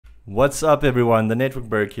What's up everyone, the Network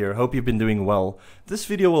Berg here. Hope you've been doing well. This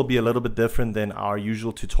video will be a little bit different than our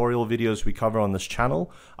usual tutorial videos we cover on this channel.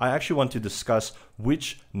 I actually want to discuss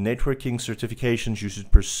which networking certifications you should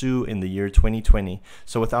pursue in the year 2020.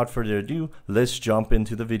 So without further ado, let's jump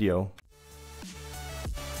into the video.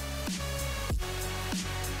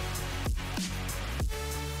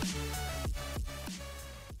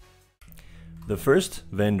 The first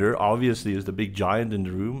vendor obviously is the big giant in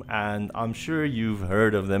the room, and I'm sure you've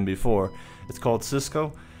heard of them before. It's called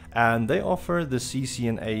Cisco, and they offer the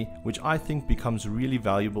CCNA, which I think becomes really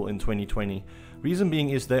valuable in 2020. Reason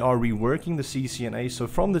being is they are reworking the CCNA, so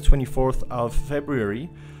from the 24th of February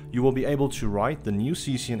you will be able to write the new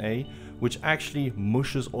CCNA, which actually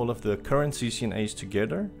mushes all of the current CCNAs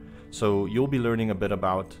together. So you'll be learning a bit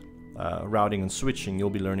about routing and switching, you'll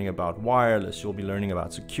be learning about wireless, you'll be learning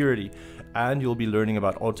about security, and you'll be learning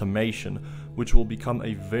about automation, which will become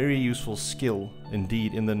a very useful skill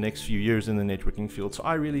indeed in the next few years in the networking field. So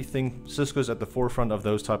I really think Cisco's at the forefront of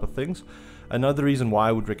those type of things. Another reason why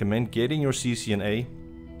I would recommend getting your CCNA,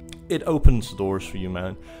 it opens doors for you,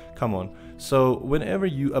 man. Come on. So whenever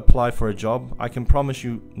you apply for a job, I can promise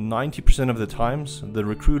you 90% of the times the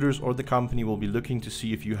recruiters or the company will be looking to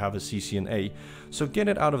see if you have a CCNA. So get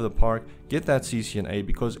it out of the park, get that CCNA,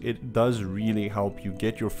 because it does really help you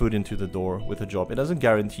get your foot into the door with a job. It doesn't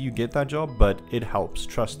guarantee you get that job, but it helps,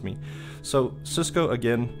 trust me. So Cisco,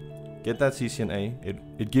 again, get that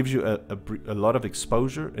CCNA. It gives you a lot of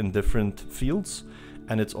exposure in different fields,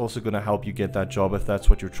 and it's also going to help you get that job if that's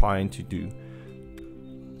what you're trying to do.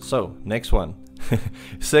 So next one,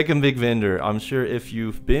 second big vendor. I'm sure if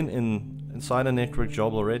you've been inside a network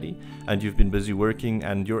job already and you've been busy working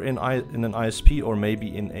and you're in an ISP or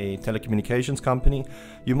maybe in a telecommunications company,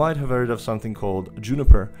 you might have heard of something called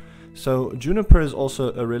Juniper. So Juniper is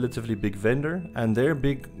also a relatively big vendor, and their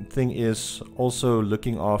big thing is also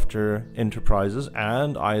looking after enterprises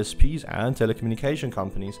and ISPs and telecommunication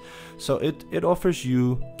companies. So it offers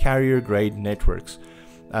you carrier grade networks.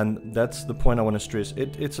 And that's the point I want to stress.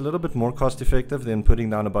 It's a little bit more cost effective than putting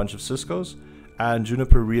down a bunch of Cisco's, and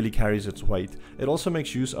Juniper really carries its weight. It also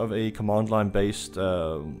makes use of a command line based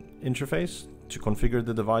interface to configure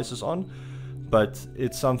the devices on, but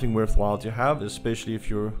it's something worthwhile to have, especially if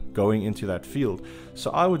you're going into that field.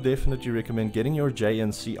 So I would definitely recommend getting your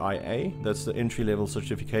JNCIA, that's the entry-level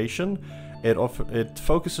certification. It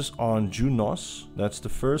focuses on JUNOS, that's the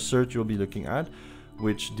first cert you'll be looking at,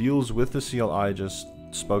 which deals with the CLI I just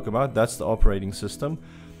spoke about. That's the operating system,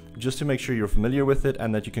 just to make sure you're familiar with it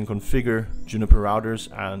and that you can configure Juniper routers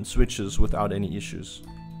and switches without any issues.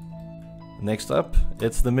 Next up,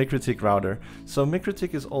 it's the MikroTik router. So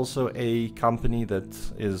MikroTik is also a company that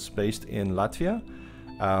is based in Latvia.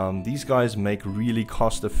 These guys make really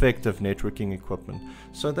cost-effective networking equipment.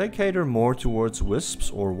 So they cater more towards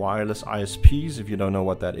WISPs or wireless ISPs, if you don't know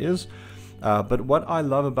what that is. But what I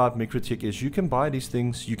love about MikroTik is you can buy these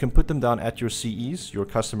things, you can put them down at your CEs, your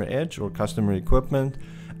customer edge or customer equipment,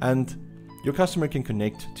 and your customer can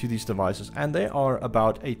connect to these devices. And they are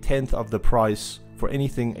about a tenth of the price for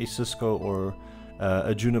anything a Cisco or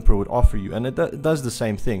a Juniper would offer you. And it does the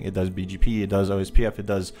same thing. It does BGP, it does OSPF, it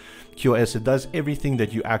does QoS, it does everything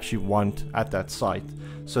that you actually want at that site.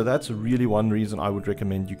 So that's really one reason I would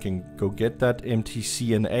recommend you can go get that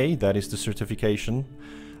MTCNA, that is the certification.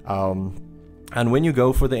 And when you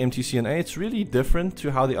go for the MTCNA, it's really different to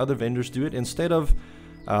how the other vendors do it. Instead of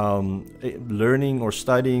learning or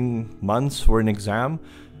studying months for an exam,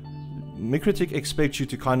 MikroTik expects you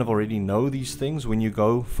to kind of already know these things when you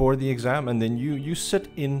go for the exam, and then you sit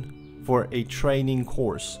in for a training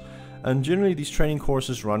course. And generally these training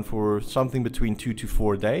courses run for something between 2 to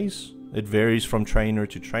 4 days. It varies from trainer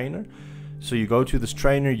to trainer. So you go to this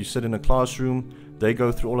trainer, you sit in a classroom, they go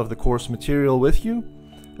through all of the course material with you.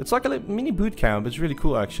 It's like a mini boot camp. It's really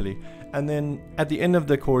cool actually. And then at the end of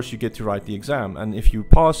the course you get to write the exam, and if you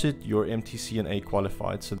pass it, you're MTCNA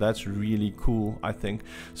qualified. So that's really cool, I think.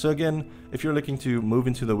 So again, if you're looking to move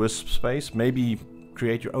into the WISP space, maybe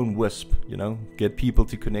create your own WISP, you know, get people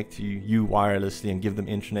to connect to you wirelessly and give them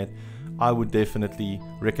internet. I would definitely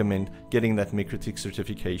recommend getting that MikroTik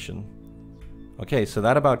certification. Okay, so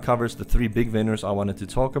that about covers the 3 big vendors I wanted to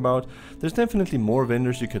talk about. There's definitely more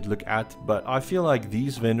vendors you could look at, but I feel like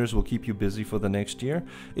these vendors will keep you busy for the next year.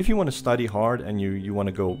 If you want to study hard and you want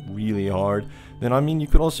to go really hard, then I mean you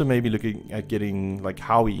could also maybe look at getting like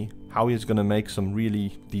Hauwei. Hauwei is going to make some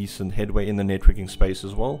really decent headway in the networking space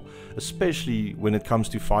as well, especially when it comes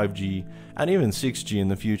to 5G and even 6G in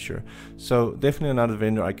the future. So definitely another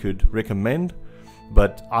vendor I could recommend.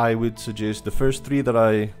 But I would suggest the first 3 that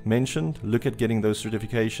I mentioned, look at getting those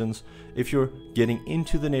certifications. If you're getting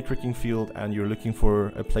into the networking field and you're looking for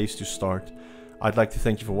a place to start, I'd like to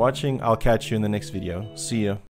thank you for watching. I'll catch you in the next video. See ya.